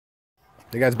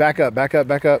You guys back up, back up,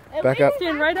 back up, back up.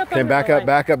 Stand right up. Okay, back up,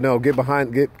 back up. No, get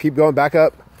behind. Keep going. Back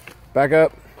up, back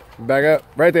up, back up.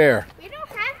 Right there. We don't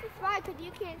have to slide because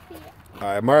you can't see it.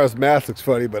 All right, Mario's mask looks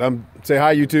funny, but say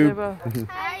hi, YouTube.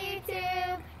 Hi,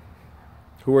 YouTube.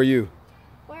 Who are you?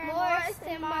 We're Morris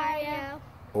and Mario.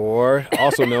 Or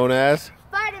also known as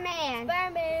Spider-Man.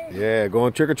 Spider-Man. Yeah,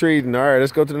 going trick or treating. All right,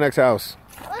 let's go to the next house.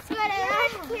 Let's go to the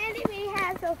last candy we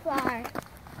have so far.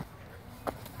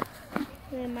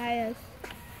 And Mario's.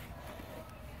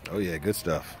 Oh yeah, good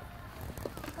stuff.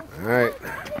 All right.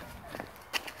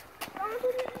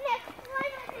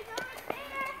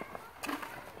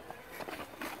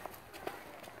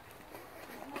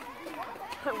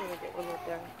 I'm gonna get one with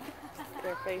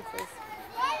their faces.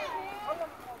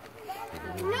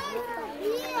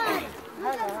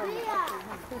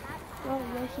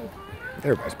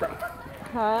 Everybody's brown.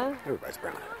 Huh? Everybody's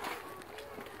brown.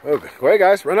 Okay, go ahead,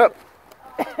 guys, run up.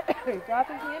 Are you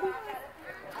dropping candy?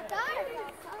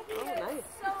 Oh, nice.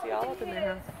 See all up in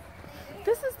there, huh?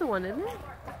 This is the one, isn't it?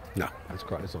 No, it's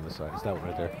on this side. It's that one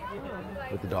right there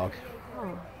with the dog.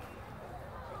 Oh.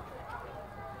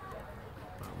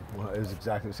 Well, it was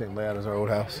exactly the same layout as our old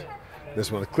house.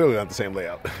 This one is clearly not the same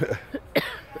layout.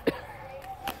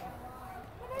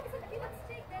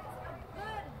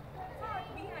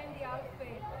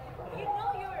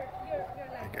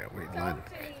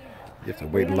 You have to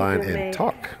wait in line and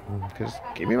talk. Because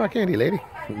give me my candy, lady.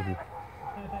 Really?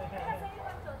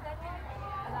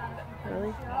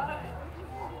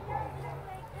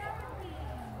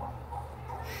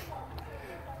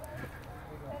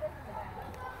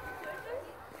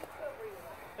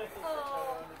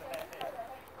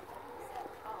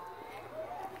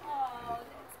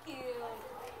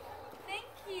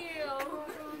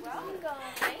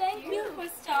 Thank you for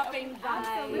stopping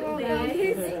by. Thank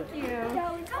you.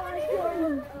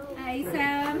 Hi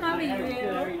Sam, how are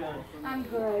you? I'm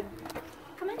good.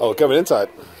 Oh, coming inside.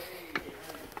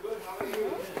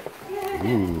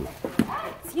 Ooh.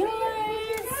 It's yours.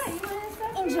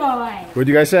 Enjoy. What'd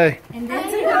you guys say? And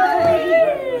that's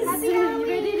yours. Happy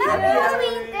Halloween. Happy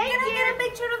Halloween. Thank Can I you. get a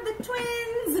picture of the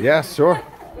twins? Yeah, sure.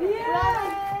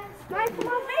 Yes. Right, come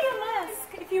on, wear your mask.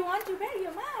 If you want to wear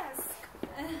your mask.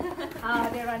 Oh,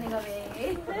 they're running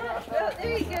away. Oh,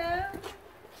 there you go.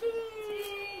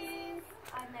 Cheese.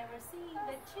 I've never seen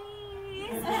the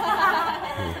cheese.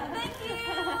 Thank you.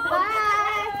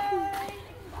 Bye.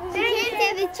 She can't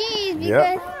say the cheese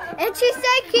because, and she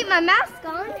said keep my mask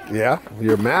on. Yeah,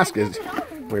 your mask is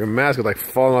like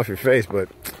falling off your face, but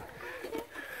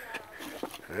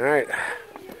all right.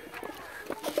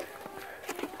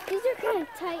 These are kind of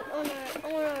tight on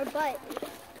our butt.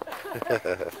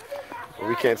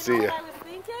 We can't see you. I was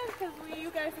thinking, because you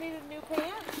guys needed new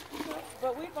pants,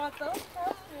 but we bought those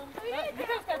costumes. You guys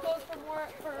got those for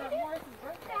Morris's birthday.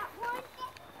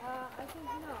 I think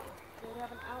no. They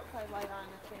have an outside light on, I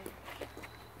think.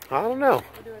 I don't know.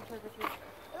 We're doing trick or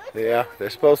treat. Yeah, they're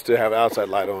supposed to have outside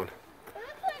light on. It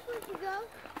looks like we should go.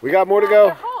 We got more to go.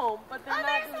 They're home, but they're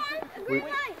not doing trick or treat.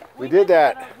 We did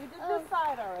that. We did this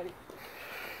side already.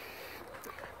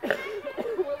 We're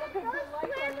looking for lights on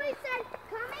We said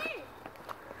come in.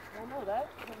 I know that.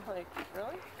 I'm like,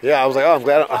 really? Yeah, I was like, oh, I'm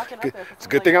glad. It's a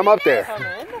good thing I'm up there. Come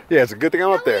in. Yeah, it's a good thing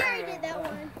I'm up there. I did that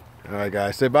one. All right,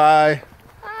 guys, say bye.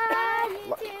 Bye,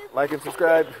 YouTube. Like and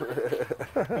subscribe.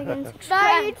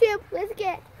 Bye, YouTube. Let's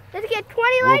get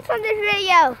 20 likes on this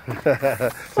video. Say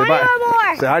 20 bye. or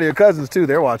more. Say hi to your cousins too.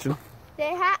 They're watching.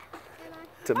 Say hi.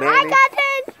 To Hi, Manny,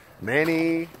 cousins.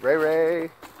 Manny, Ray.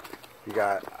 You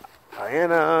got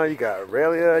Diana. You got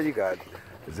Aurelia. You got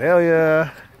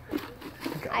Azalea. You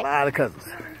got a lot of cousins.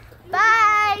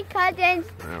 Bye, cousins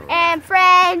and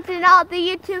friends and all the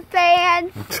YouTube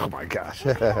fans. Oh my gosh.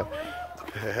 All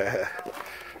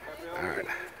right.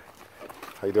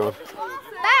 How you doing?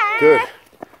 Bye. Good.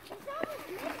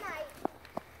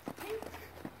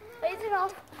 Is it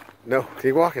off? No,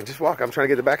 keep walking. Just walk. I'm trying to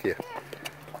get the back of you.